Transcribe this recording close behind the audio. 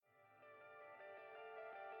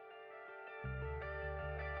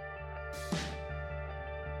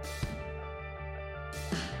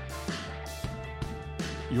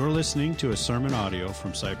You're listening to a sermon audio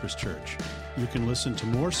from Cypress Church. You can listen to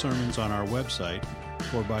more sermons on our website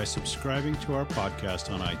or by subscribing to our podcast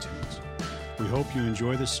on iTunes. We hope you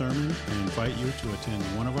enjoy the sermon and invite you to attend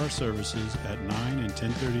one of our services at 9 and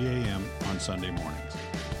 10:30 a.m. on Sunday mornings.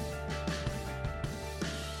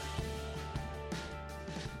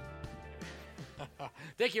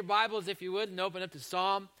 Take your Bibles, if you would, and open up to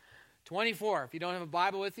Psalm 24. If you don't have a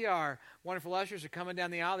Bible with you, our wonderful ushers are coming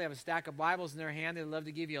down the aisle. They have a stack of Bibles in their hand. They'd love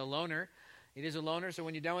to give you a loaner. It is a loaner, so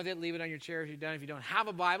when you're done with it, leave it on your chair if you're done. If you don't have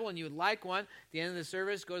a Bible and you would like one, at the end of the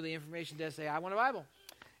service, go to the information desk, say, I want a Bible,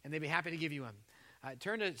 and they'd be happy to give you one.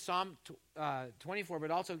 Turn to Psalm 24,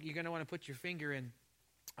 but also you're going to want to put your finger in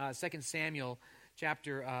 2 Samuel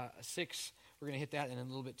chapter 6. We're going to hit that in a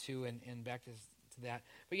little bit too, and back to that.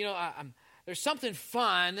 But you know, there's something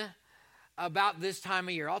fun about this time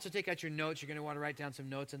of year. Also take out your notes. You're going to want to write down some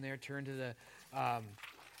notes in there. Turn to the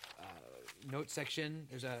note section.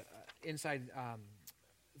 There's a inside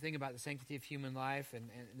thing about the sanctity of human life, and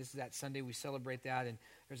this is that Sunday we celebrate that, and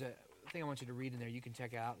there's a thing I want you to read in there. You can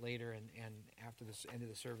check out later and after the end of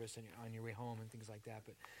the service and on your way home and things like that.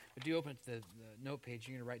 But do open up the note page.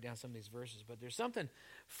 You're going to write down some of these verses. But there's something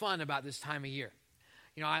fun about this time of year.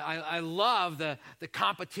 You know, I love the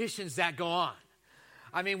competitions that go on.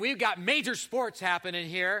 I mean, we've got major sports happening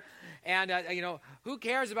here, and, you know, who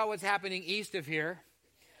cares about what's happening east of here?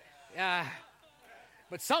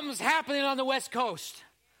 But something's happening on the West Coast.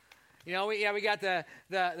 You know, we got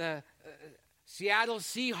the Seattle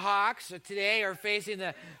Seahawks today are facing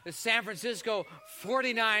the San Francisco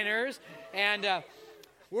 49ers, and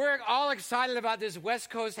we're all excited about this West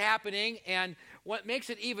Coast happening, and what makes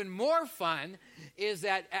it even more fun is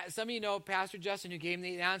that some of you know Pastor Justin, who gave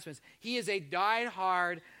the announcements. He is a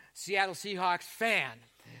die-hard Seattle Seahawks fan.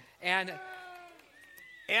 And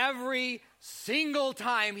every single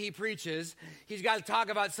time he preaches, he's got to talk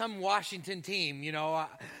about some Washington team, you know.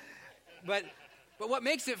 But what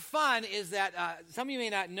makes it fun is that some of you may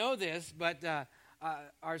not know this, but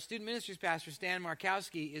our student ministries pastor, Stan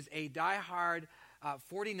Markowski, is a die-hard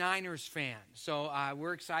 49ers fan. So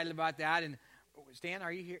we're excited about that. And Stan,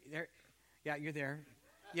 are you here? There? Yeah, you're there.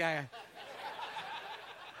 Yeah.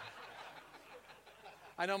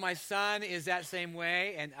 I know my son is that same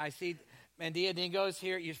way, and I see Mandia Dingo's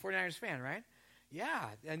here. You're a 49ers fan, right? Yeah,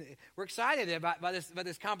 and we're excited about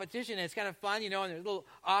this competition. And it's kind of fun, you know, and there's a little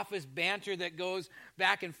office banter that goes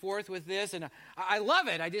back and forth with this, and I love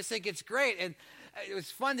it. I just think it's great, and it was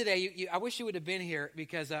fun today. I wish you would have been here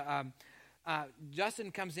because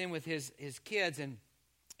Justin comes in with his kids, and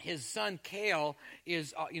his son, Kale,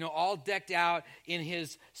 is all decked out in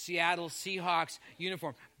his Seattle Seahawks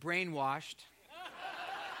uniform. Brainwashed.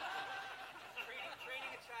 Training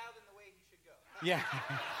a child in the way he should go. Yeah.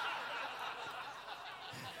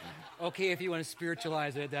 Okay, if you want to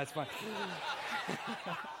spiritualize it, that's fine.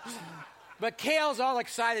 But Kale's all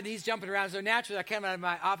excited. He's jumping around. So naturally, I come out of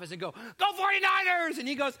my office and go 49ers! And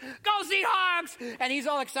he goes, go Seahawks! And he's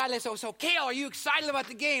all excited. So Kale, are you excited about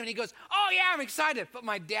the game? And he goes, oh, yeah, I'm excited. But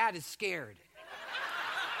my dad is scared.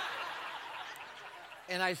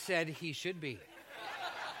 And I said, he should be.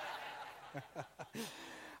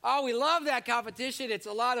 Oh, we love that competition. It's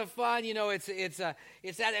a lot of fun. You know, it's that.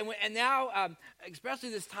 And now, especially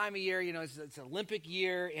this time of year, you know, it's Olympic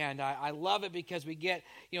year, and I love it because we get,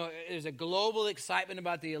 you know, there's a global excitement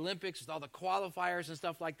about the Olympics with all the qualifiers and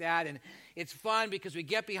stuff like that, and it's fun because we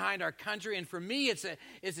get behind our country. And for me, it's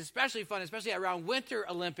especially fun, especially around Winter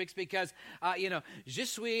Olympics, because you know, je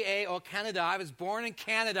suis au Canada. I was born in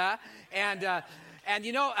Canada, and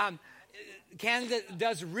you know. Canada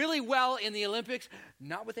does really well in the Olympics,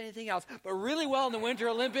 not with anything else, but really well in the Winter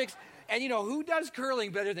Olympics. And, you know, who does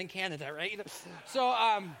curling better than Canada, right? So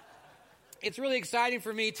it's really exciting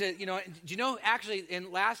for me to, you know, do you know, actually,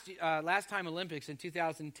 in last time Olympics in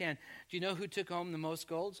 2010, do you know who took home the most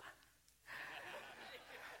golds?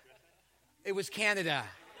 It was Canada.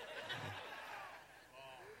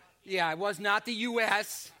 Yeah, it was not the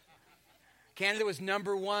U.S. Canada was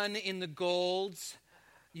number 1 in the golds.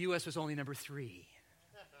 U.S. was only number 3.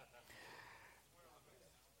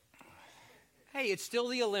 Hey, it's still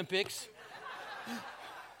the Olympics.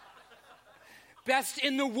 Best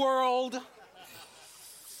in the world.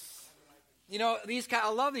 You know, I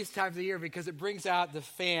love these times of the year because it brings out the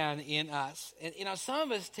fan in us. And, you know, some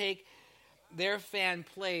of us take their fan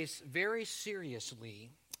place very seriously,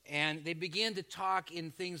 and they begin to talk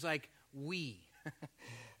in things like we.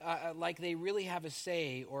 Like they really have a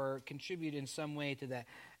say or contribute in some way to the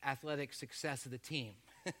athletic success of the team.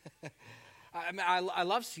 I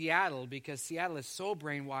love Seattle because Seattle is so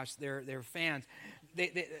brainwashed their fans.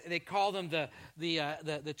 They call them the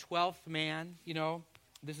 12th man, you know.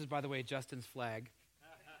 This is, by the way, Justin's flag.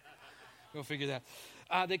 Go figure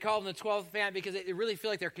that. They call them the 12th fan because they really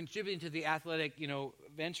feel like they're contributing to the athletic,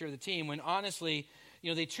 venture of the team. When honestly,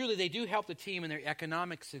 they do help the team in their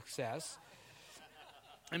economic success.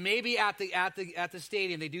 And maybe at the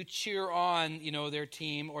stadium they do cheer on, their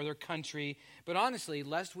team or their country. But honestly,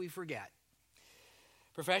 lest we forget,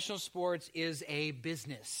 professional sports is a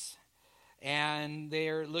business. And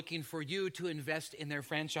they're looking for you to invest in their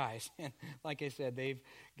franchise. And like I said, they've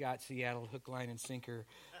got Seattle hook, line, and sinker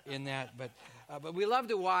in that. But we love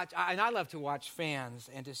to watch, and I love to watch fans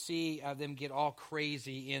and to see them get all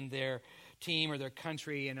crazy in their team or their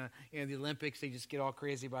country. And in the Olympics, they just get all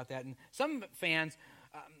crazy about that. And some fans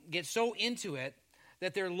get so into it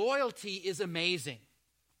that their loyalty is amazing.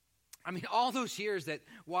 I mean, all those years that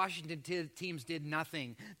Washington teams did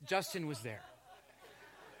nothing, Justin was there.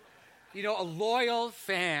 A loyal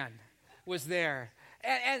fan was there.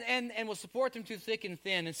 And will support them through thick and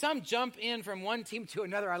thin. And some jump in from one team to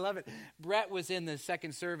another. I love it. Brett was in the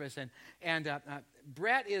second service. And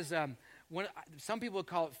Brett is, some people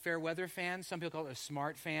call it fair weather fan. Some people call it a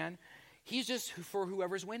smart fan. He's just for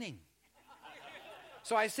whoever's winning.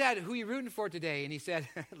 So I said, who are you rooting for today? And he said,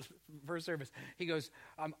 first service, he goes,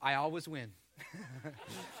 I always win.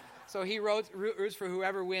 So he roots for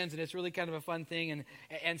whoever wins, and it's really kind of a fun thing.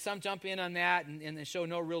 And some jump in on that and they show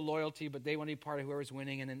no real loyalty, but they want to be part of whoever's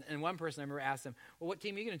winning. And one person I remember asked them, well, what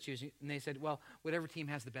team are you going to choose? And they said, well, whatever team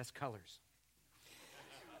has the best colors.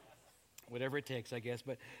 Whatever it takes, I guess.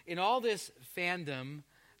 But in all this fandom,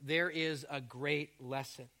 there is a great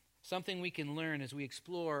lesson. Something we can learn as we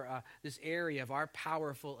explore this area of our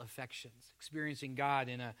powerful affections, experiencing God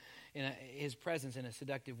in His presence in a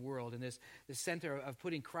seductive world, and this center of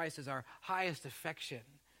putting Christ as our highest affection.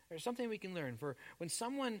 There's something we can learn. For when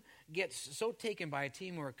someone gets so taken by a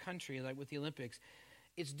team or a country, like with the Olympics,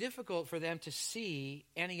 it's difficult for them to see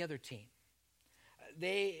any other team.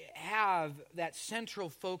 They have that central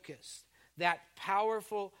focus, that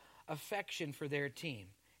powerful affection for their team.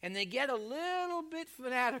 And they get a little bit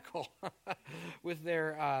fanatical with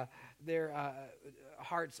their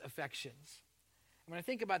heart's affections. When I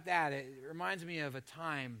think about that, it reminds me of a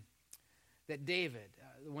time that David,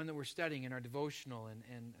 the one that we're studying in our devotional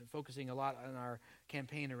and focusing a lot on our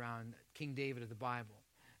campaign around King David of the Bible.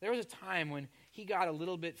 There was a time when he got a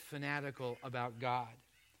little bit fanatical about God.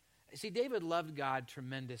 See, David loved God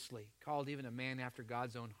tremendously, called even a man after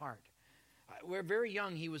God's own heart. Where very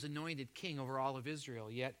young, he was anointed king over all of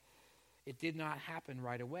Israel, yet it did not happen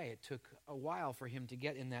right away. It took a while for him to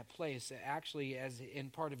get in that place. Actually, as in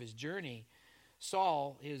part of his journey,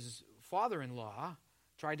 Saul, his father-in-law,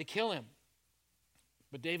 tried to kill him.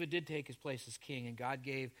 But David did take his place as king, and God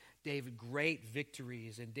gave David great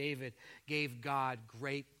victories, and David gave God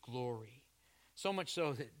great glory. So much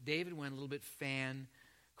so that David went a little bit fan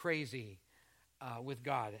crazy with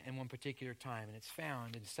God in one particular time, and it's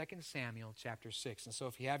found in 2 Samuel chapter 6. And so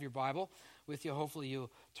if you have your Bible with you, hopefully you'll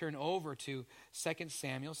turn over to 2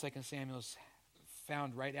 Samuel. 2 Samuel is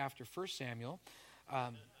found right after 1 Samuel,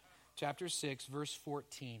 chapter 6, verse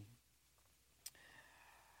 14.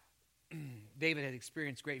 David had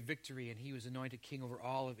experienced great victory, and he was anointed king over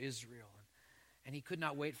all of Israel. And he could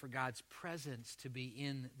not wait for God's presence to be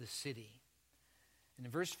in the city. And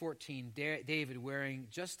in verse 14, David wearing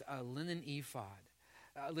just a linen ephod.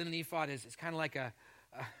 A linen ephod is kind of like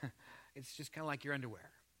it's just kind of like your underwear.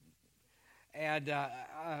 And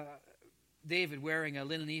David wearing a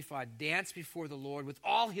linen ephod danced before the Lord with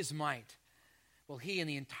all his might. Well, he and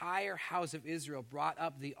the entire house of Israel brought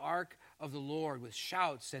up the ark of the Lord with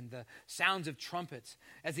shouts and the sounds of trumpets.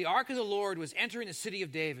 As the ark of the Lord was entering the city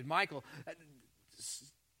of David, Michal,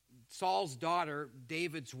 Saul's daughter,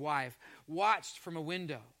 David's wife, watched from a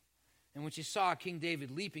window. And when she saw King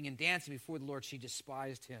David leaping and dancing before the Lord, she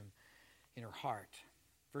despised him in her heart.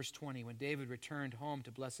 Verse 20, when David returned home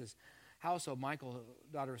to bless his household, Michal,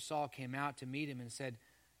 daughter of Saul, came out to meet him and said,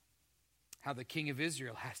 how the king of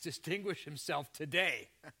Israel has distinguished himself today,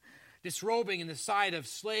 disrobing in the sight of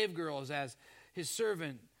slave girls as his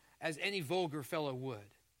servant, as any vulgar fellow would.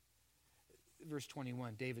 Verse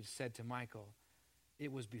 21, David said to Michal,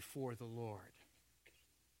 it was before the Lord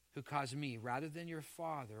who caused me, rather than your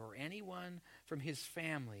father or anyone from his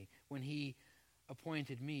family, when he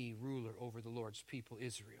appointed me ruler over the Lord's people,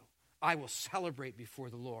 Israel. I will celebrate before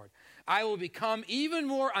the Lord. I will become even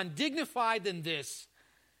more undignified than this,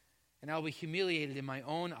 and I will be humiliated in my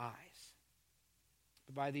own eyes.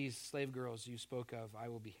 But by these slave girls you spoke of, I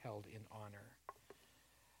will be held in honor.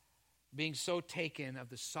 Being so taken of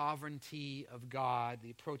the sovereignty of God,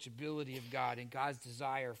 the approachability of God, and God's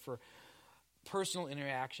desire for personal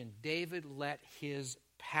interaction, David let his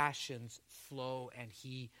passions flow, and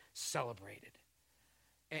he celebrated.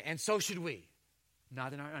 And so should we.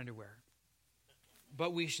 Not in our underwear,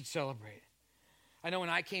 but we should celebrate. I know when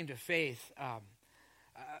I came to faith, I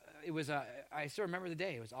still remember the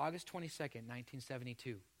day. It was August 22nd,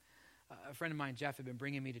 1972. A friend of mine, Jeff, had been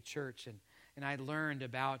bringing me to church, and I learned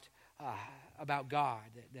about God,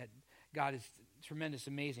 that God is a tremendous,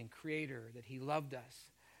 amazing creator, that he loved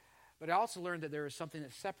us. But I also learned that there was something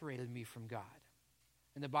that separated me from God.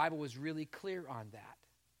 And the Bible was really clear on that.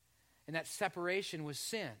 And that separation was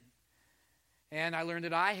sin. And I learned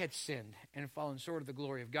that I had sinned and fallen short of the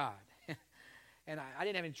glory of God. And I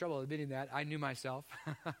didn't have any trouble admitting that. I knew myself.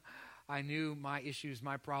 I knew my issues,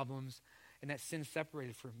 my problems, and that sin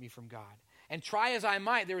separated me from God. And try as I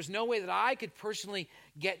might, there was no way that I could personally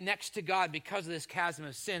get next to God because of this chasm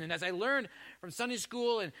of sin. And as I learned from Sunday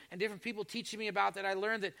school and different people teaching me about that, I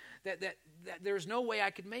learned that there was no way I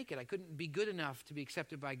could make it. I couldn't be good enough to be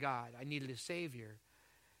accepted by God. I needed a Savior.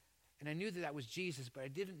 And I knew that was Jesus, but I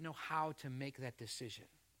didn't know how to make that decision.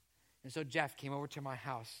 And so Jeff came over to my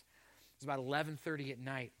house. It was about 11:30 at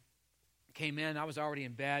night. Came in, I was already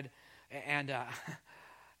in bed. And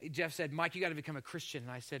Jeff said, "Mike, you got to become a Christian."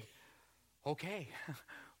 And I said, "Okay,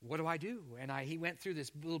 what do I do?" And he went through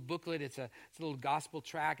this little booklet. It's a little gospel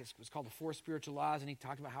track. It's called The Four Spiritual Laws, and he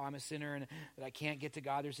talked about how I'm a sinner and that I can't get to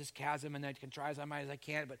God. There's this chasm, and I can try as I might as I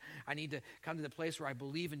can't, but I need to come to the place where I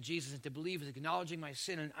believe in Jesus, and to believe is acknowledging my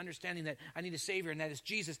sin and understanding that I need a Savior, and that is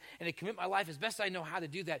Jesus, and to commit my life as best I know how to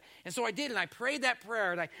do that. And so I did, and I prayed that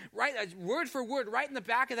prayer, and I word for word, right in the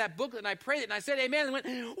back of that booklet, and I prayed it, and I said amen, and went,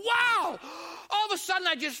 wow! All of a sudden,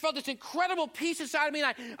 I just felt this incredible peace inside of me,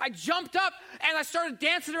 and I jumped up, and I started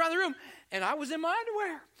dancing around the room, and I was in my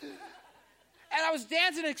underwear. And I was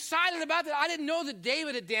dancing excited about that. I didn't know that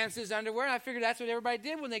David had danced in his underwear, and I figured that's what everybody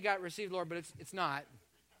did when they got received Lord, but it's not.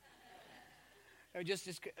 Just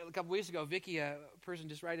a couple weeks ago, Vicky, a person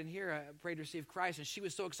just right in here, prayed to receive Christ, and she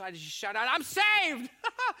was so excited, she shouted out, "I'm saved!"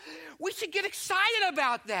 We should get excited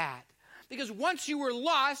about that. Because once you were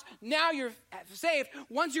lost, now you're saved.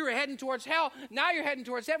 Once you were heading towards hell, now you're heading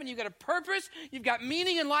towards heaven. You've got a purpose, you've got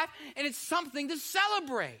meaning in life, and it's something to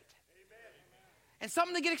celebrate. Amen. And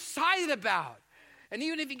something to get excited about. And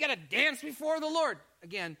even if you got to dance before the Lord,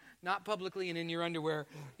 again, not publicly and in your underwear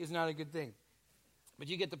is not a good thing. But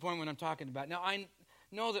you get the point what I'm talking about. Now, I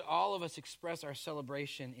know that all of us express our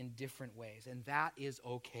celebration in different ways, and that is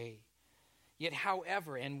okay. Yet,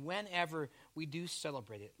 however, and whenever we do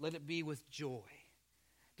celebrate it, let it be with joy,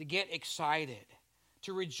 to get excited,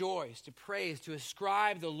 to rejoice, to praise, to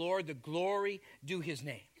ascribe the Lord the glory due his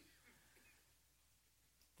name.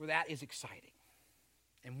 For that is exciting.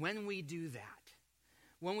 And when we do that,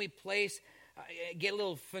 when we get a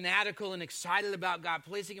little fanatical and excited about God,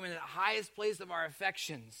 placing him in the highest place of our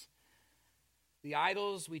affections, the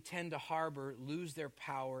idols we tend to harbor lose their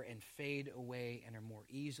power and fade away and are more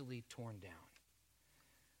easily torn down.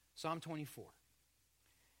 Psalm 24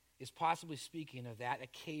 is possibly speaking of that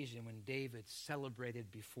occasion when David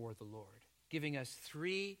celebrated before the Lord, giving us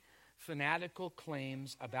 3 fanatical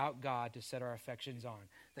claims about God to set our affections on.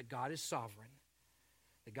 That God is sovereign,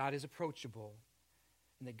 that God is approachable,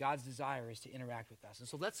 and that God's desire is to interact with us. And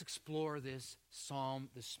so let's explore this psalm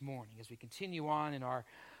this morning as we continue on in our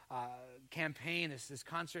campaign, this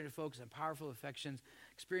concentrated focus on powerful affections,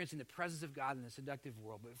 experiencing the presence of God in the seductive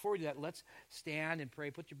world. But before we do that, let's stand and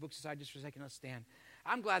pray. Put your books aside just for a second. Let's stand.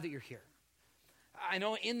 I'm glad that you're here. I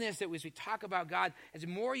know in this that as we talk about God, as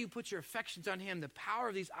more you put your affections on him, the power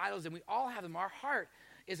of these idols, and we all have them, our heart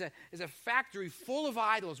is a factory full of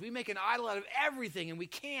idols. We make an idol out of everything, and we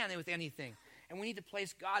can with anything. And we need to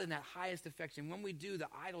place God in that highest affection. When we do, the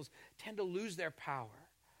idols tend to lose their power.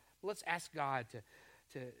 But let's ask God to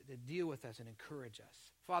deal with us and encourage us.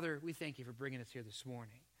 Father, we thank you for bringing us here this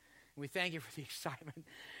morning. And we thank you for the excitement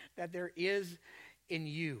that there is in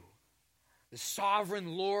you, the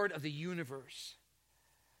sovereign Lord of the universe.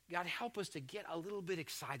 God, help us to get a little bit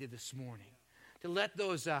excited this morning, to let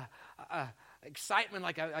those excitement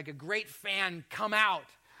like a great fan come out,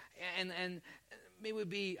 and may we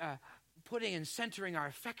be putting and centering our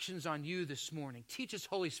affections on you this morning. Teach us,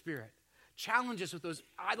 Holy Spirit. Challenge us with those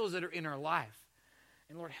idols that are in our life.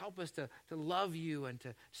 And Lord, help us to love you and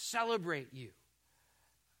to celebrate you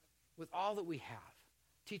with all that we have.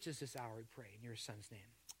 Teach us this hour, we pray, in your Son's name.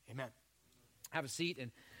 Amen. Have a seat,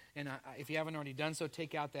 and if you haven't already done so,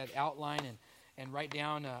 take out that outline and write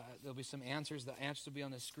down. There'll be some answers. The answers will be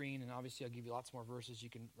on the screen, and obviously I'll give you lots more verses you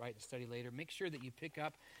can write and study later. Make sure that you pick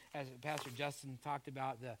up, as Pastor Justin talked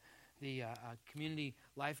about, the community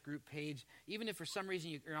life group page. Even if for some reason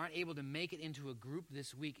you're not able to make it into a group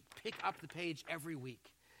this week, pick up the page every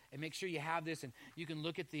week And make sure you have this, and you can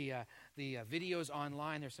look at the videos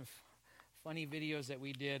online. There's some funny videos that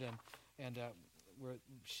we did, and we're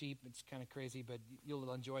sheep. It's kind of crazy, but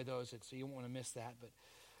you'll enjoy those, so you won't want to miss that. But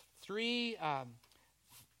 3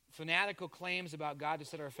 fanatical claims about God to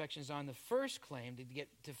set our affections on. The first claim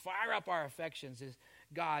to fire up our affections is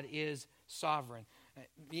God is sovereign.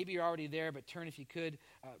 Maybe you're already there, but turn, if you could,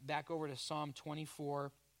 back over to Psalm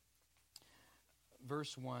 24,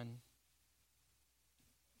 verse 1.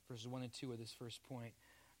 Verses 1 and 2 of this first point.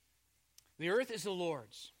 The earth is the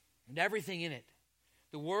Lord's, and everything in it,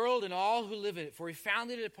 the world and all who live in it, for he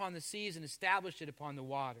founded it upon the seas and established it upon the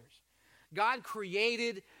waters. God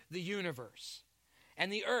created the universe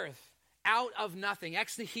and the earth out of nothing.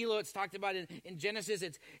 Ex nihilo, it's talked about in Genesis.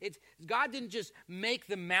 It's God didn't just make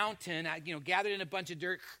the mountain, gathered in a bunch of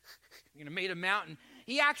dirt, made a mountain.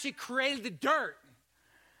 He actually created the dirt.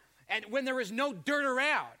 And when there was no dirt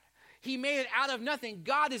around, he made it out of nothing.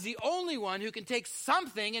 God is the only one who can take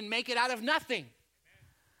something and make it out of nothing.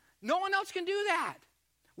 No one else can do that.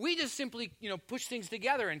 We just simply, push things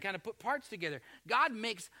together and kind of put parts together. God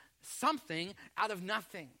makes something out of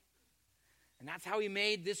nothing. And that's how he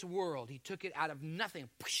made this world. He took it out of nothing,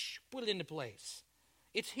 put it into place.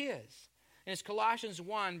 It's his. And it's Colossians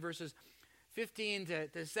 1, verses 15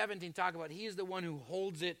 to 17 talk about he is the one who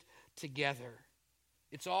holds it together.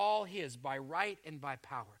 It's all his by right and by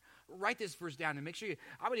power. Write this verse down and make sure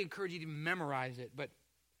I would encourage you to memorize it. But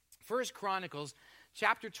 1 Chronicles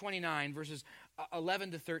chapter 29, verses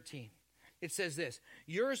 11 to 13. It says this: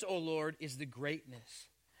 yours, O Lord, is the greatness.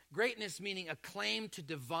 Greatness meaning a claim to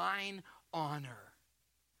divine honor.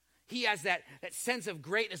 He has that sense of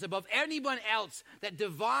greatness above anyone else, that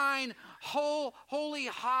divine, holy,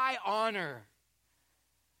 high honor.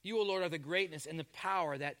 You, O Lord, are the greatness and the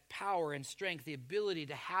power, that power and strength, the ability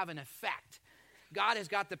to have an effect. God has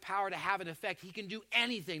got the power to have an effect. He can do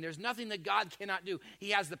anything. There's nothing that God cannot do. He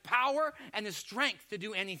has the power and the strength to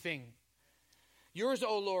do anything. Yours,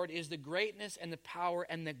 O Lord, is the greatness and the power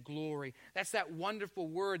and the glory. That's that wonderful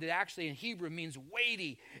word that actually in Hebrew means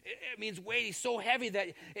weighty. It means weighty, so heavy that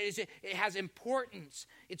it has importance.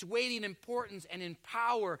 It's weighty in importance and in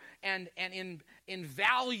power and in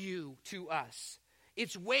value to us.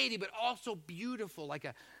 It's weighty but also beautiful, like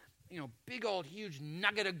a big old huge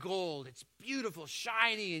nugget of gold. It's beautiful,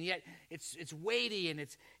 shiny, and yet it's weighty and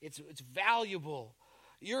it's valuable.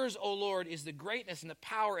 Yours, O Lord, is the greatness and the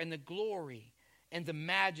power and the glory and the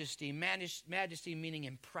majesty. Majesty meaning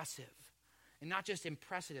impressive. And not just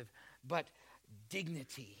impressive, but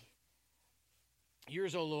dignity.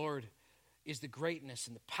 Yours, O Lord, is the greatness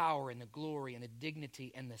and the power and the glory and the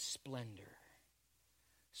dignity and the splendor.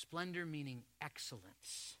 Splendor meaning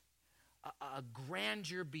excellence. A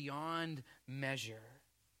grandeur beyond measure.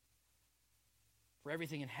 For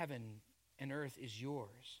everything in heaven and earth is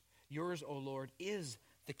yours. Yours, O Lord, is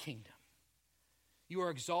the kingdom. You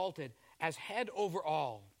are exalted as head over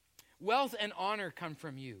all. Wealth and honor come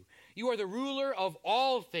from you. You are the ruler of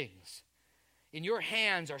all things. In your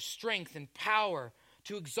hands are strength and power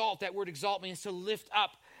to exalt. That word exalt means to lift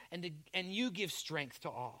up, and you give strength to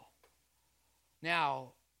all.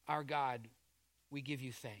 Now, our God, we give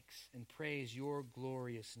you thanks and praise your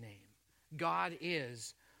glorious name. God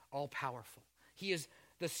is all-powerful. He is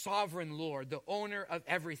the sovereign Lord, the owner of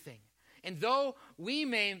everything. And though we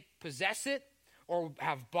may possess it, or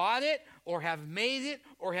have bought it, or have made it,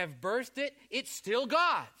 or have birthed it, it's still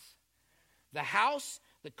God's. The house,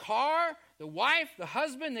 the car, the wife, the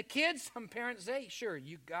husband, the kids. Some parents say, sure,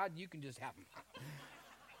 God, you can just have them.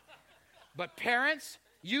 But parents,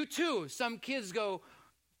 you too. Some kids go,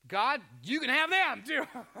 God, you can have them too.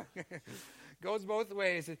 Goes both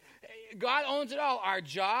ways. God owns it all. Our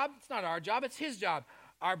job, it's not our job, it's his job.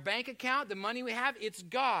 Our bank account, the money we have, it's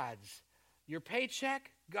God's. Your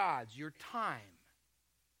paycheck, God's. Your time,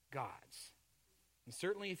 God's. And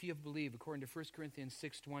certainly if you have believed, according to 1 Corinthians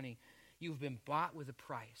 6:20, you've been bought with a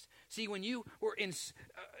price. See, when you were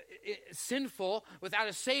sinful, without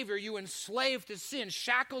a Savior, you were enslaved to sin,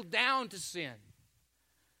 shackled down to sin.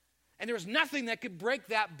 And there was nothing that could break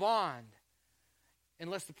that bond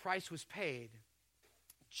unless the price was paid.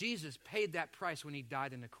 Jesus paid that price when he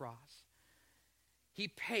died on the cross. He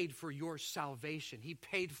paid for your salvation. He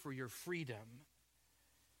paid for your freedom.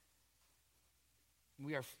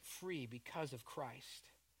 We are free because of Christ.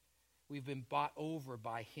 We've been bought over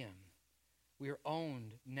by him. We are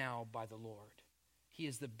owned now by the Lord. He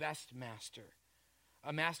is the best master,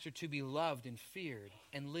 a master to be loved and feared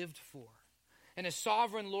and lived for. And as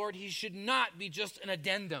sovereign Lord, he should not be just an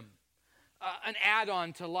addendum, an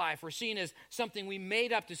add-on to life, or seen as something we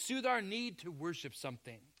made up to soothe our need to worship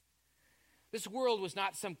something. This world was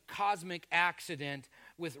not some cosmic accident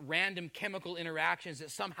with random chemical interactions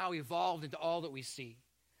that somehow evolved into all that we see.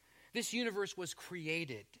 This universe was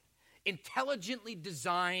created, intelligently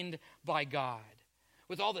designed by God,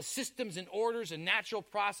 with all the systems and orders and natural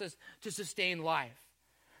process to sustain life.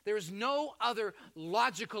 There is no other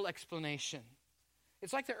logical explanation.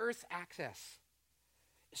 It's like the Earth's axis,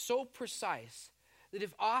 so precise that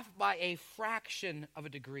if off by a fraction of a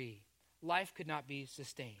degree, life could not be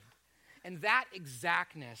sustained. And that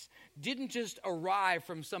exactness didn't just arrive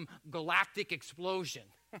from some galactic explosion.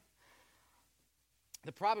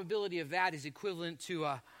 The probability of that is equivalent to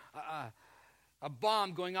a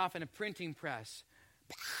bomb going off in a printing press.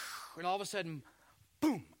 And all of a sudden,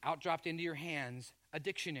 boom, out dropped into your hands a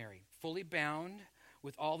dictionary, fully bound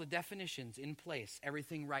with all the definitions in place,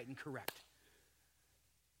 everything right and correct.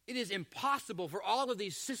 It is impossible for all of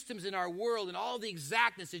these systems in our world and all the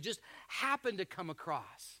exactness to just happen to come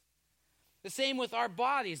across. The same with our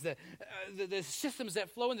bodies, the systems that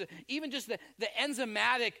flow into, even just the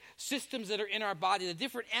enzymatic systems that are in our body, the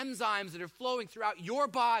different enzymes that are flowing throughout your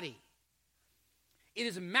body. It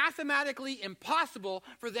is mathematically impossible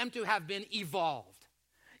for them to have been evolved.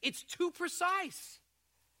 It's too precise.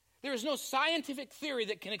 There is no scientific theory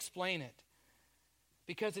that can explain it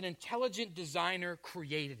because an intelligent designer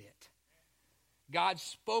created it. God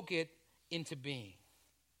spoke it into being.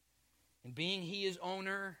 And being he is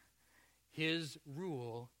owner, his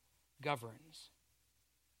rule governs.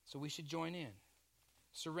 So we should join in,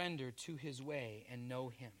 surrender to his way, and know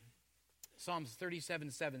him. Psalms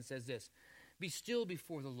 37:7 says this, "Be still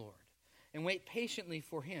before the Lord, and wait patiently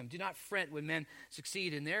for him. Do not fret when men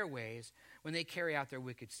succeed in their ways, when they carry out their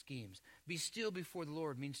wicked schemes." Be still before the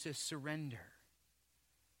Lord means to surrender.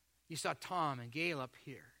 You saw Tom and Gail up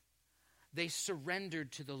here. They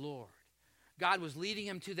surrendered to the Lord. God was leading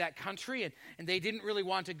them to that country, and they didn't really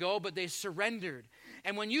want to go, but they surrendered.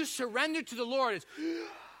 And when you surrender to the Lord,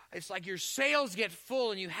 it's like your sails get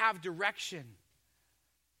full and you have direction.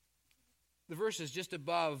 The verses just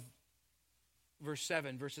above verse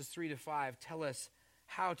 7, verses 3 to 5, tell us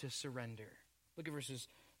how to surrender. Look at verses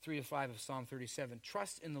 3 to 5 of Psalm 37.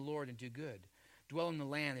 "Trust in the Lord and do good. Dwell in the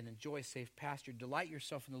land and enjoy safe pasture. Delight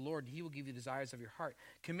yourself in the Lord, and he will give you the desires of your heart.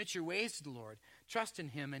 Commit your ways to the Lord. Trust in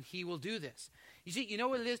him, and he will do this." You see, you know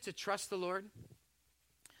what it is to trust the Lord?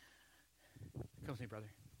 Come with me,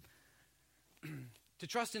 brother. To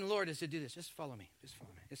trust in the Lord is to do this. Just follow me. Just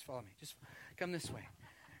follow me. Just follow me. Just come this way.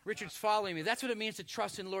 Richard's following me. That's what it means to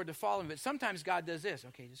trust in the Lord, to follow him. But sometimes God does this.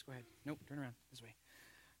 Okay, just go ahead. Nope, turn around. This way.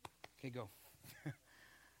 Okay, go.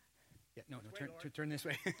 Yeah, no, turn this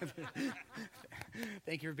way.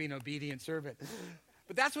 Thank you for being an obedient servant.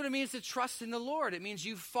 But that's what it means to trust in the Lord. It means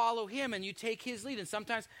you follow him and you take his lead. And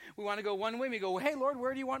sometimes we want to go one way. We go, "Hey, Lord,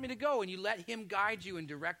 where do you want me to go?" And you let him guide you and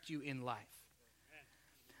direct you in life.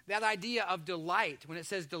 That idea of delight, when it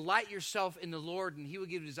says delight yourself in the Lord and he will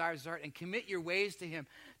give you desires of your heart, and commit your ways to him,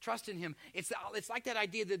 trust in him. It's like that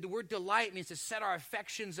idea that the word delight means to set our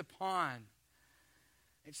affections upon.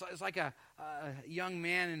 It's like a young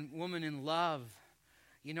man and woman in love.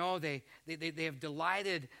 You know, they have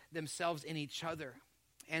delighted themselves in each other.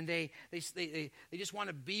 And they just want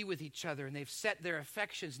to be with each other. And they've set their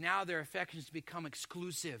affections. Now their affections become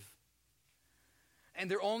exclusive. And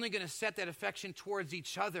they're only going to set that affection towards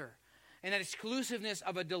each other. And that exclusiveness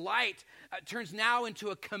of a delight turns now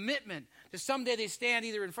into a commitment to someday they stand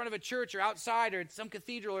either in front of a church or outside or at some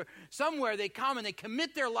cathedral or somewhere. They come and they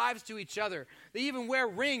commit their lives to each other. They even wear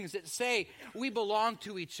rings that say, "We belong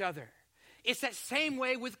to each other." It's that same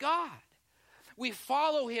way with God. We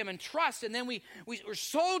follow him and trust, and then we're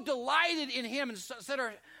so delighted in him and set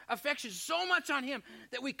our affection so much on him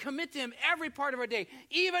that we commit to him every part of our day,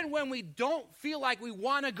 even when we don't feel like we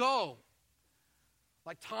want to go.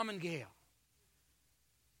 Like Tom and Gail.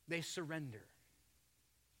 They surrender.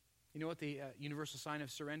 You know what the universal sign of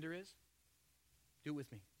surrender is? Do it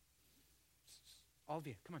with me. All of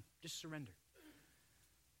you, come on, just surrender.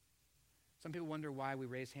 Some people wonder why we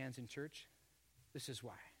raise hands in church. This is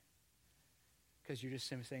why. Because you're just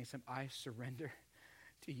saying, "I surrender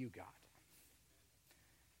to you, God."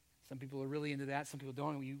 Some people are really into that. Some people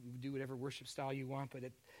don't. You do whatever worship style you want.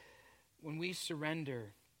 But when we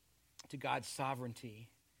surrender to God's sovereignty,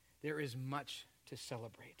 there is much to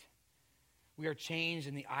celebrate. We are changed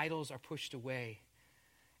and the idols are pushed away.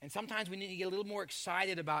 And sometimes we need to get a little more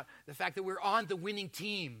excited about the fact that we're on the winning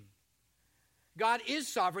team. God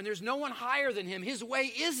is sovereign. There's no one higher than him. His way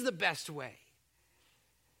is the best way.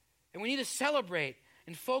 And we need to celebrate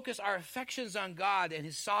and focus our affections on God and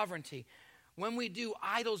his sovereignty. When we do,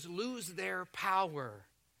 idols lose their power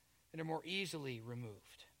and are more easily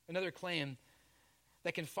removed. Another claim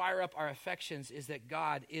that can fire up our affections is that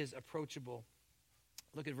God is approachable.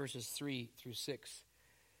 Look at verses 3 through 6.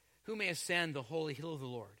 Who may ascend the holy hill of the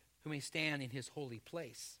Lord? Who may stand in his holy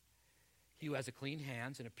place? He who has a clean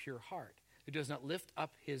hands and a pure heart, who does not lift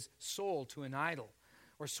up his soul to an idol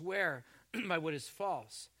or swear by what is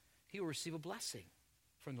false, he will receive a blessing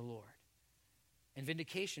from the Lord and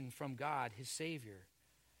vindication from God, his Savior.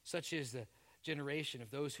 Such is the generation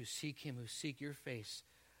of those who seek him, who seek your face,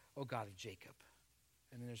 O God of Jacob.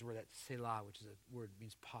 And then there's a word, that Selah, which is a word that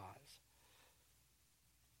means pause.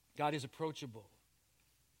 God is approachable.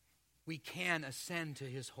 We can ascend to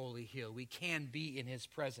his holy hill. We can be in his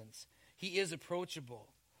presence. He is approachable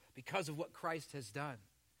because of what Christ has done.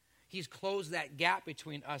 He's closed that gap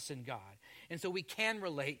between us and God. And so we can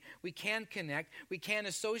relate, we can connect, we can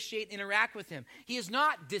associate, interact with him. He is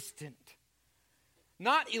not distant,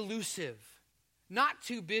 not elusive, not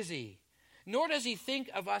too busy, nor does he think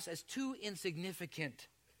of us as too insignificant.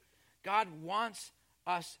 God wants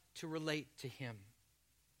us to relate to him.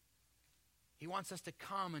 He wants us to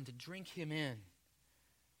come and to drink him in.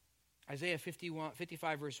 Isaiah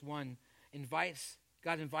 55 verse 1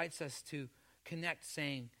 God invites us to connect,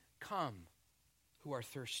 saying, "Come, who are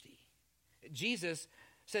thirsty." Jesus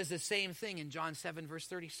says the same thing in John 7 verse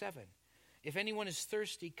 37. If anyone is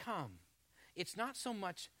thirsty, come. It's not so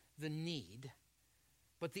much the need,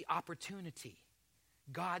 but the opportunity.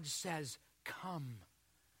 God says, come.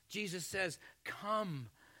 Jesus says, come,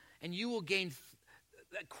 and you will gain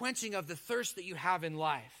that quenching of the thirst that you have in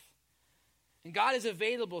life. And God is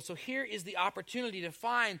available, so here is the opportunity to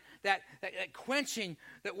find that quenching,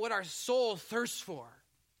 that what our soul thirsts for.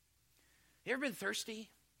 You ever been thirsty?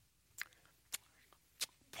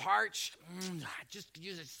 Parched? Just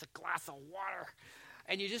use a glass of water.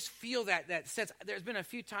 And you just feel that sense. There's been a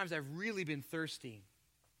few times I've really been thirsty,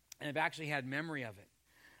 and I've actually had memory of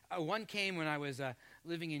it. One came when I was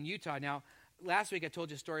living in Utah. Now, last week I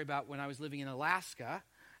told you a story about when I was living in Alaska,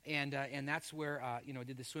 and that's where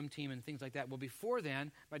did the swim team and things like that. Well, before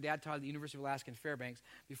then, my dad taught at the University of Alaska in Fairbanks.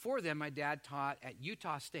 Before then, my dad taught at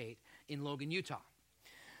Utah State in Logan, Utah.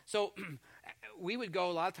 So we would go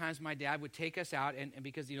a lot of times. My dad would take us out, and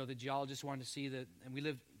because the geologists wanted to see and we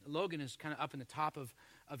lived. Logan is kind of up in the top of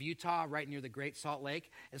Utah, right near the Great Salt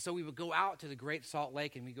Lake. And so we would go out to the Great Salt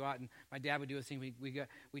Lake, and we go out, and my dad would do a thing.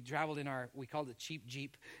 We traveled in we called it cheap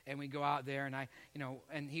Jeep, and we'd go out there, and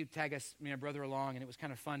and he would tag us, my brother, along, and it was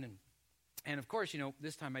kind of fun. And of course,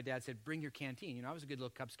 this time my dad said, bring your canteen. I was a good little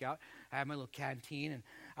Cub Scout. I had my little canteen, and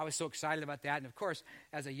I was so excited about that. And of course,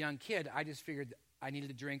 as a young kid, I just figured I needed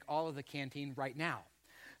to drink all of the canteen right now.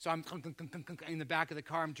 So I'm in the back of the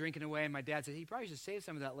car, I'm drinking away, and my dad said, he probably should save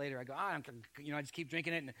some of that later. I go, I just keep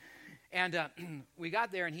drinking it. And we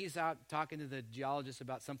got there, and he's out talking to the geologist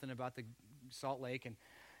about something about the Salt Lake,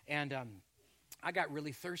 and I got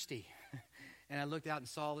really thirsty. And I looked out and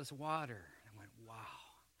saw this water, and I went, wow,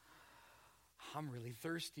 I'm really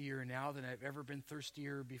thirstier now than I've ever been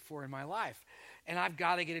thirstier before in my life. And I've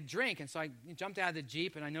got to get a drink. And so I jumped out of the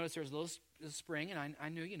Jeep, and I noticed there was a little spring, and I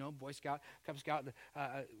knew, Boy Scout, Cub Scout,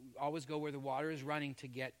 always go where the water is running to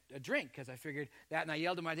get a drink, because I figured that. And I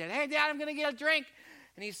yelled to my dad, hey, Dad, I'm going to get a drink.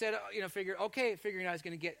 And he said, figuring I was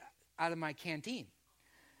going to get out of my canteen.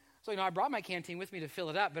 So, I brought my canteen with me to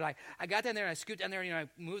fill it up, but I got down there, and I scooped down there, and I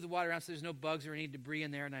moved the water around so there's no bugs or any debris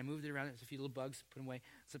in there, and I moved it around. There's a few little bugs, put them away,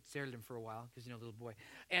 stared at them for a while, because, little boy.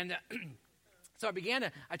 And so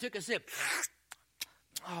I took a sip.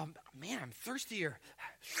 Oh, man, I'm thirstier.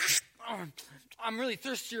 I'm really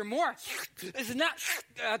thirstier more. This is not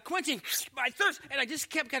quenching my thirst. And I just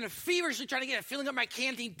kept kind of feverishly trying to get it, filling up my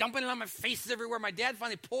canteen, dumping it on my faces everywhere. My dad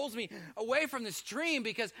finally pulls me away from the stream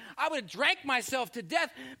because I would have drank myself to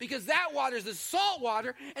death, because that water is the salt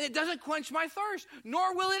water, and it doesn't quench my thirst,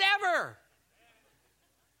 nor will it ever.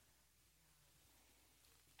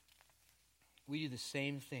 We do the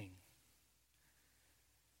same thing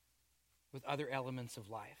with other elements of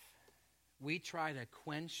life. We try to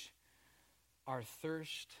quench our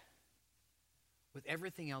thirst with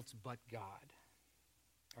everything else but God.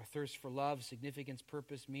 Our thirst for love, significance,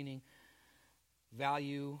 purpose, meaning,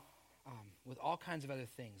 value, with all kinds of other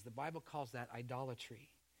things. The Bible calls that idolatry.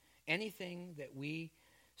 Anything that we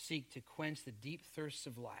seek to quench the deep thirsts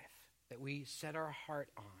of life, that we set our heart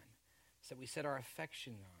on, that we set our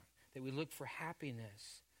affection on, that we look for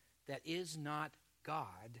happiness, that is not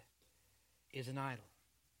God, is an idol.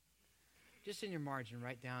 Just in your margin,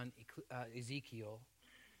 write down Ezekiel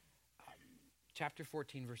chapter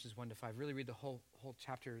 14, verses 1 to 5. Really read the whole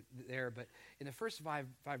chapter there. But in the first five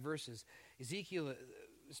verses, Ezekiel,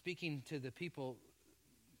 speaking to the people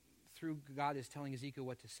through God, is telling Ezekiel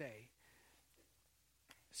what to say.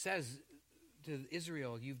 Says to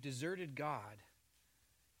Israel, you've deserted God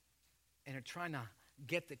and are trying to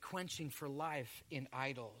get the quenching for life in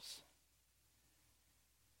idols.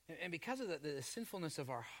 And because of the sinfulness of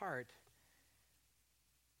our heart,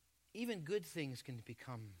 even good things can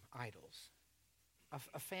become idols.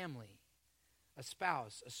 A family, a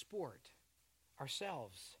spouse, a sport,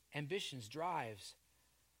 ourselves, ambitions, drives,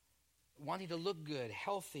 wanting to look good,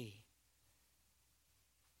 healthy.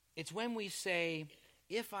 It's when we say,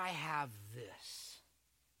 if I have this,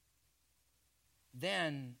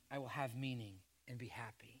 then I will have meaning and be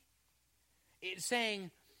happy. It's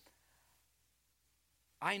saying,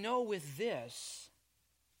 I know with this,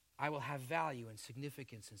 I will have value and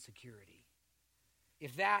significance and security.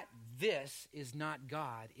 If this is not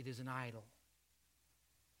God, it is an idol.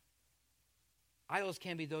 Idols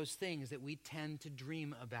can be those things that we tend to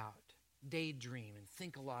dream about, daydream and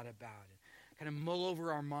think a lot about, and kind of mull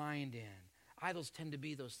over our mind in. Idols tend to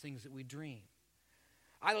be those things that we dream.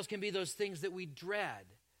 Idols can be those things that we dread,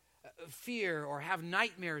 fear, or have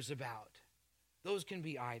nightmares about. Those can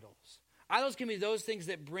be idols. Idols can be those things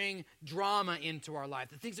that bring drama into our life,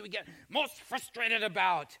 the things that we get most frustrated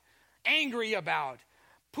about, angry about,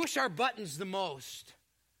 push our buttons the most.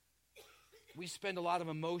 We spend a lot of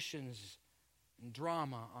emotions and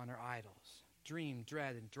drama on our idols. Dream,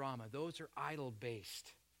 dread, and drama. Those are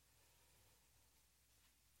idol-based.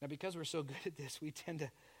 Now, because we're so good at this, we tend to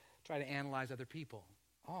try to analyze other people.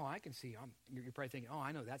 Oh, I can see. You're probably thinking, oh,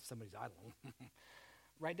 I know that's somebody's idol.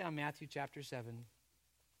 Write down Matthew chapter 7,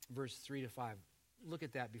 verse 3 to 5. Look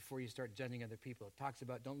at that before you start judging other people. It talks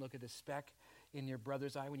about don't look at the speck in your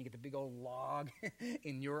brother's eye when you get the big old log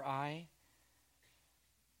in your eye.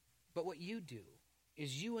 But what you do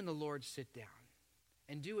is you and the Lord sit down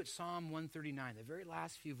and do what Psalm 139, the very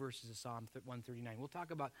last few verses of Psalm 139. We'll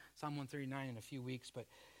talk about Psalm 139 in a few weeks, but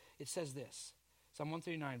it says this. Psalm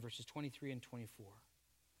 139, verses 23 and 24.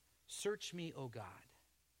 Search me, O God,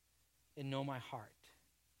 and know my heart.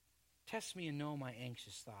 Test me and know my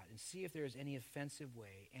anxious thought, and see if there is any offensive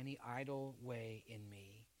way, any idle way in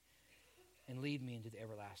me, and lead me into the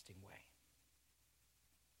everlasting way.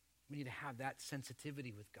 We need to have that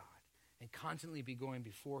sensitivity with God and constantly be going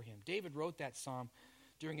before him. David wrote that psalm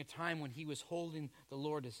during a time when he was holding the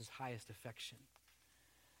Lord as his highest affection.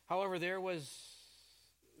 However, that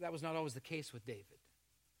was not always the case with David.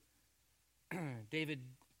 David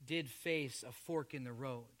did face a fork in the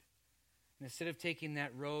road. And instead of taking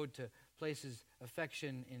that road to place his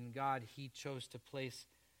affection in God, he chose to place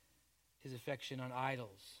his affection on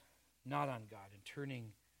idols, not on God, and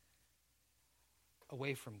turning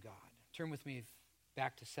away from God. Turn with me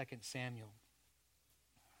back to 2 Samuel.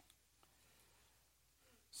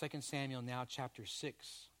 2 Samuel now chapter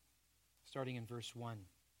 6, starting in verse 1.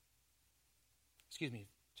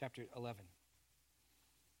 Chapter 11.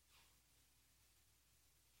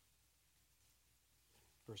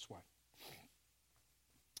 Verse 1.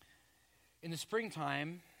 In the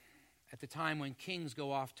springtime, at the time when kings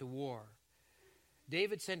go off to war,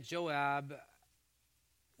 David sent Joab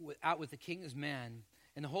out with the king's men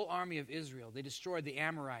and the whole army of Israel. They destroyed the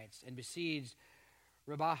Amorites and besieged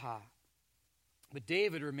Rabbah. But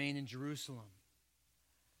David remained in Jerusalem.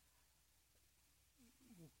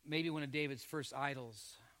 Maybe one of David's first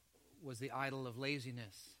idols was the idol of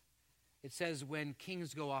laziness. It says when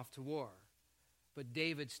kings go off to war, but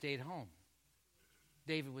David stayed home.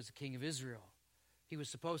 David was the king of Israel. He was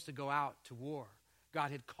supposed to go out to war. God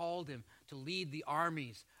had called him to lead the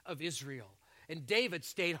armies of Israel. And David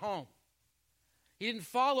stayed home. He didn't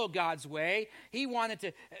follow God's way. He wanted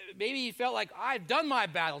to, maybe he felt like, I've done my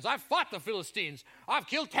battles. I've fought the Philistines. I've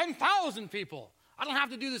killed 10,000 people. I don't have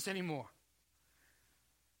to do this anymore.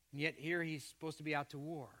 And yet here he's supposed to be out to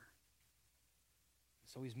war.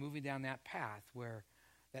 So he's moving down that path where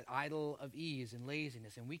that idol of ease and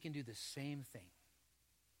laziness, and we can do the same thing.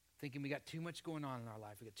 Thinking we got too much going on in our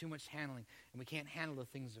life. We got too much handling, and we can't handle the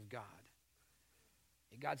things of God.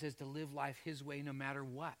 And God says to live life his way no matter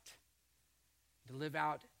what. To live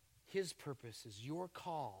out his purpose is your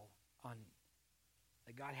call on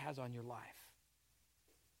that God has on your life.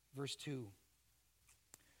 Verse 2.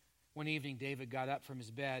 One evening, David got up from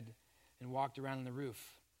his bed and walked around on the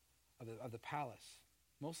roof of the palace,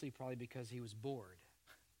 mostly probably because he was bored,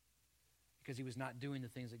 because he was not doing the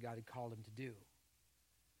things that God had called him to do.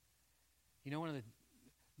 You know, one of the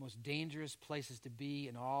most dangerous places to be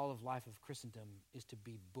in all of life of Christendom is to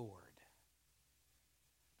be bored.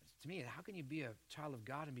 To me, how can you be a child of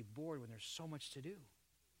God and be bored when there's so much to do?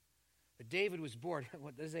 But David was bored.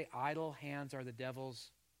 What does they say? Idle hands are the devil's.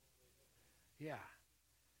 Yeah.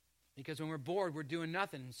 Because when we're bored, we're doing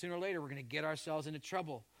nothing. And sooner or later, we're going to get ourselves into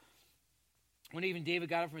trouble. When even David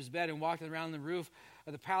got up from his bed and walked around the roof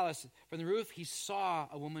of the palace, from the roof he saw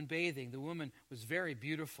a woman bathing. The woman was very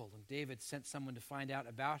beautiful, and David sent someone to find out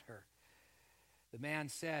about her. The man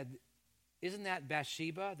said, "Isn't that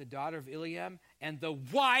Bathsheba, the daughter of Eliam, and the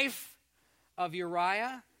wife of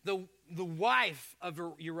Uriah?" The wife of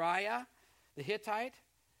Uriah, the Hittite.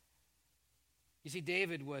 You see,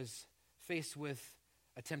 David was faced with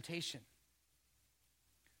a temptation.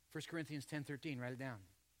 1 Corinthians 10:13, write it down.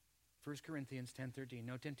 1 Corinthians 10:13,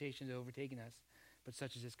 no temptation has overtaken us, but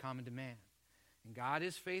such as is common to man. And God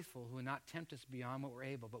is faithful, who will not tempt us beyond what we're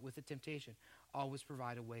able, but with the temptation, always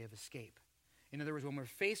provide a way of escape. In other words, when we're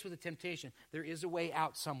faced with a temptation, there is a way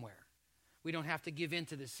out somewhere. We don't have to give in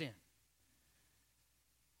to the sin.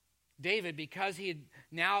 David, because he had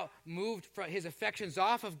now moved his affections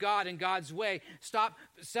off of God and God's way, stopped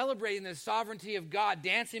celebrating the sovereignty of God,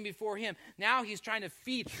 dancing before him. Now he's trying to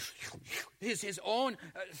feed his own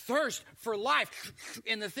thirst for life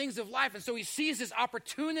in the things of life. And so he sees this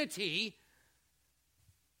opportunity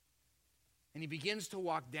and he begins to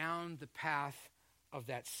walk down the path of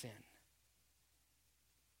that sin.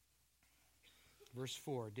 Verse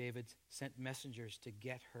 4, David sent messengers to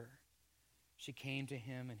get her. She came to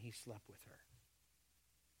him and he slept with her.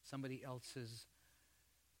 Somebody else's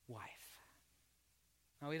wife.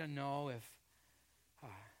 Now we don't know if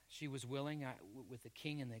she was willing. With the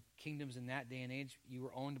king and the kingdoms in that day and age, you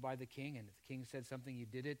were owned by the king, and if the king said something, you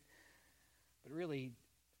did it. But really,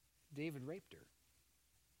 David raped her.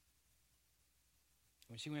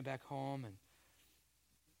 When she went back home, and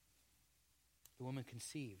the woman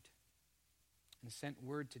conceived and sent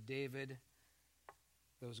word to David,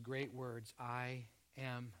 those great words, "I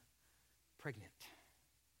am pregnant."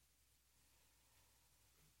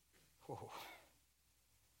 Oh,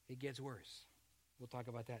 it gets worse. We'll talk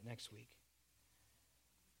about that next week.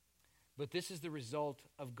 But this is the result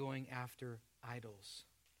of going after idols.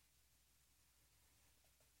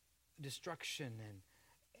 Destruction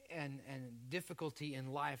and difficulty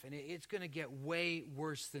in life, and it's going to get way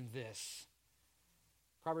worse than this.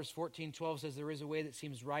 Proverbs 14:12 says, "There is a way that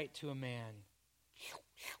seems right to a man."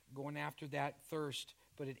 Going after that thirst,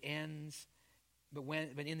 but it ends, but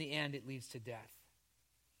in the end it leads to death.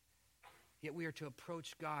 Yet we are to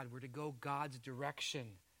approach God. We're to go God's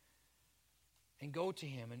direction and go to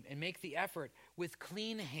him and make the effort with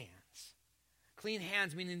clean hands. Clean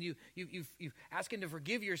hands meaning you've asked him to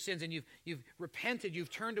forgive your sins, and you've repented, you've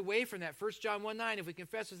turned away from that. 1 John 1:9, if we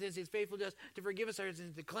confess our sins, he's faithful to us to forgive us our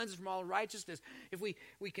sins, to cleanse us from all righteousness. If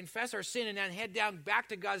we confess our sin and then head down back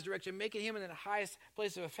to God's direction, making him in the highest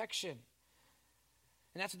place of affection.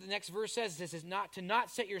 And that's what the next verse says. It says to not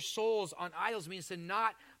set your souls on idols means to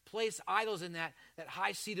not place idols in that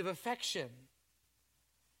high seat of affection.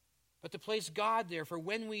 But to place God there, for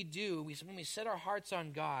when we do, when we set our hearts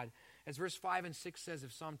on God, as verse 5 and 6 says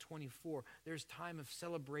of Psalm 24, there's time of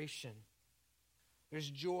celebration. There's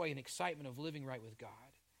joy and excitement of living right with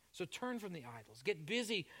God. So turn from the idols. Get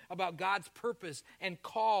busy about God's purpose and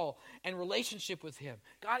call and relationship with him.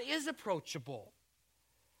 God is approachable.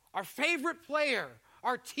 Our favorite player,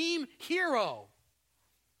 our team hero.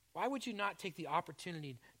 Why would you not take the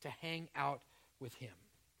opportunity to hang out with him?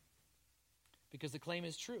 Because the claim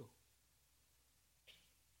is true.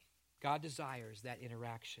 God desires that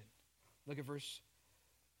interaction. Look at verse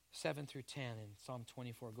 7 through 10 in Psalm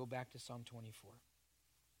 24. Go back to Psalm 24.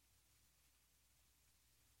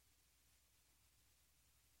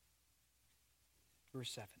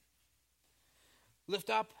 Verse 7. Lift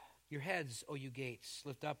up your heads, O you gates.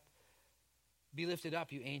 Be lifted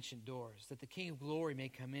up, you ancient doors, that the King of glory may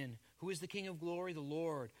come in. Who is the King of glory? The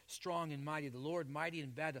Lord, strong and mighty, the Lord mighty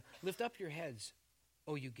in battle. Lift up your heads,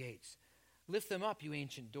 O you gates. Lift them up, you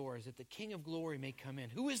ancient doors, that the King of glory may come in.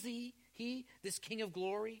 Who is he, this King of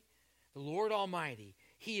glory? The Lord Almighty.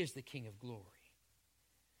 He is the King of glory.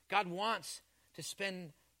 God wants to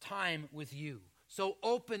spend time with you. So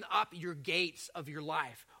open up your gates of your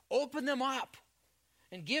life. Open them up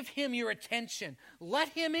and give him your attention. Let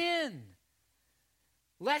him in.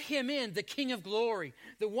 Let him in, the King of glory,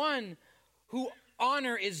 the one who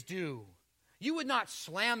honor is due. You would not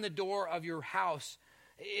slam the door of your house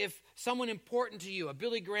if someone important to you, a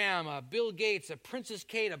Billy Graham, a Bill Gates, a Princess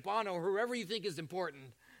Kate, a Bono, or whoever you think is important,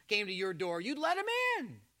 came to your door. You'd let him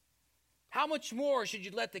in. How much more should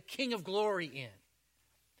you let the King of glory in?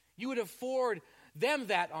 You would afford them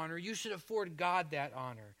that honor. You should afford God that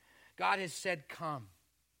honor. God has said, come.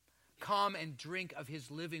 Come and drink of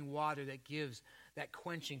his living water that gives that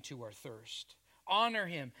quenching to our thirst. honor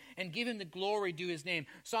him and give him the glory due his name.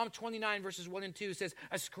 Psalm 29 verses 1 and 2 says,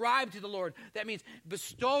 ascribe to the Lord. That means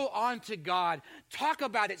bestow onto God. Talk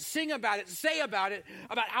about it, sing about it, say about it,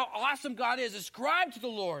 about how awesome God is. Ascribe to the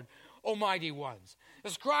Lord, O mighty ones.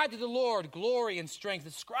 Ascribe to the Lord glory and strength.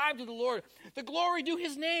 Ascribe to the Lord the glory due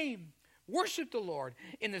his name. Worship the Lord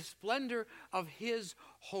in the splendor of his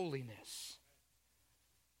holiness.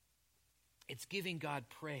 It's giving God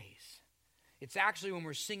praise. It's actually when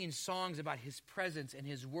we're singing songs about his presence and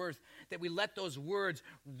his worth that we let those words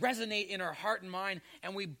resonate in our heart and mind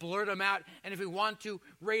and we blurt them out. And if we want to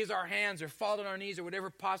raise our hands or fall on our knees or whatever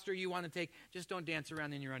posture you want to take, just don't dance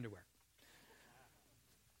around in your underwear.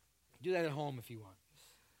 Do that at home if you want.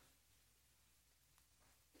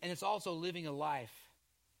 And it's also living a life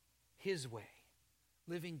his way,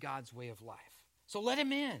 living God's way of life. So let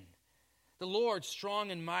him in. The Lord, strong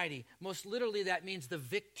and mighty. Most literally, that means the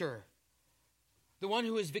victor. The one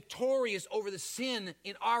who is victorious over the sin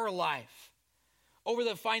in our life, over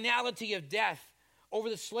the finality of death, over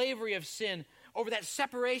the slavery of sin, over that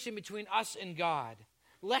separation between us and God.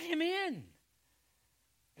 Let him in.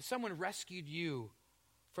 If someone rescued you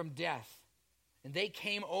from death and they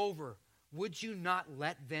came over, would you not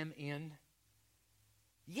let them in?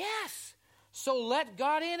 Yes. So let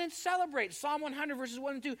God in and celebrate. Psalm 100 verses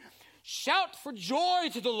 1 and 2. Shout for joy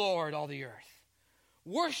to the Lord, all the earth.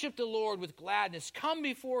 Worship the Lord with gladness. Come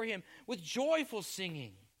before him with joyful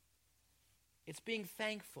singing. It's being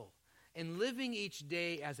thankful and living each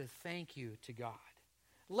day as a thank you to God.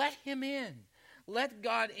 Let him in. Let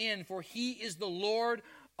God in, for he is the Lord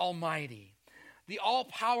Almighty, the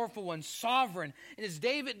all-powerful one, sovereign. And as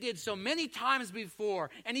David did so many times before,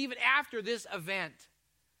 and even after this event,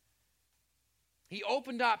 he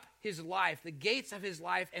opened up his life, the gates of his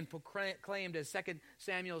life, and proclaimed, as 2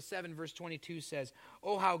 Samuel 7 verse 22 says,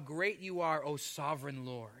 "Oh, how great you are, O sovereign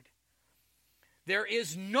Lord. There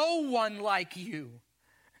is no one like you.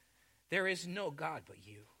 There is no God but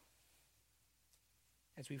you."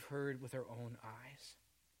 As we've heard with our own eyes.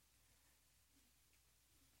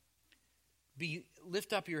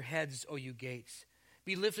 Lift up your heads, O you gates.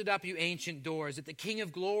 Be lifted up, you ancient doors, that the King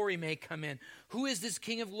of glory may come in. Who is this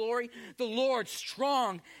King of glory? The Lord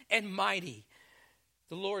strong and mighty.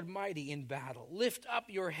 The Lord mighty in battle. Lift up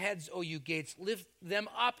your heads, O you gates. Lift them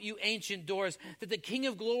up, you ancient doors, that the King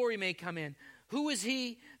of glory may come in. Who is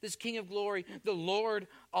he, this King of glory? The Lord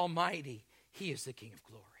Almighty. He is the King of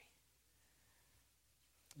glory.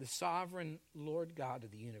 The sovereign Lord God of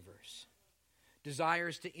the universe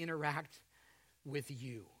desires to interact with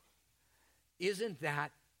you. Isn't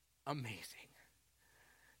that amazing?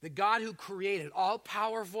 The God who created,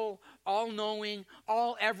 all-powerful, all-knowing,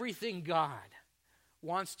 all-everything God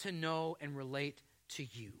wants to know and relate to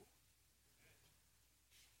you.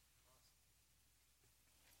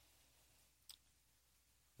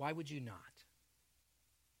 Why would you not?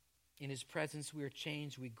 In his presence we are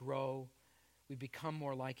changed, we grow, we become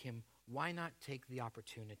more like him. Why not take the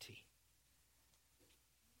opportunity?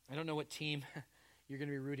 I don't know what team you're going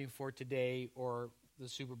to be rooting for today or the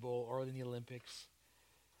Super Bowl or in the Olympics.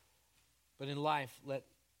 But in life, let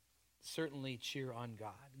certainly cheer on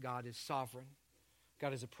God. God is sovereign.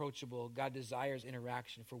 God is approachable. God desires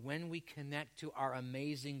interaction. For when we connect to our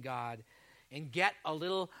amazing God and get a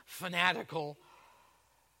little fanatical,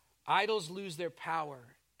 idols lose their power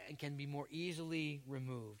and can be more easily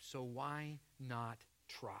removed. So why not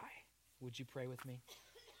try? Would you pray with me?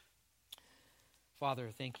 Father,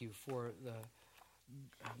 thank you for the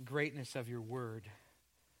greatness of your word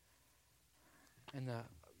and the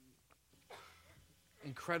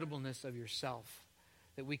incredibleness of yourself,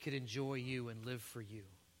 that we could enjoy you and live for you.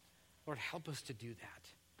 Lord, help us to do that.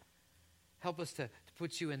 Help us to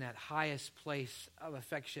put you in that highest place of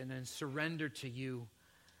affection and surrender to you.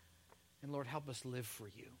 And Lord, help us live for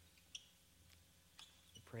you.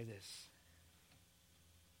 We pray this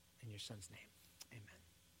in your Son's name.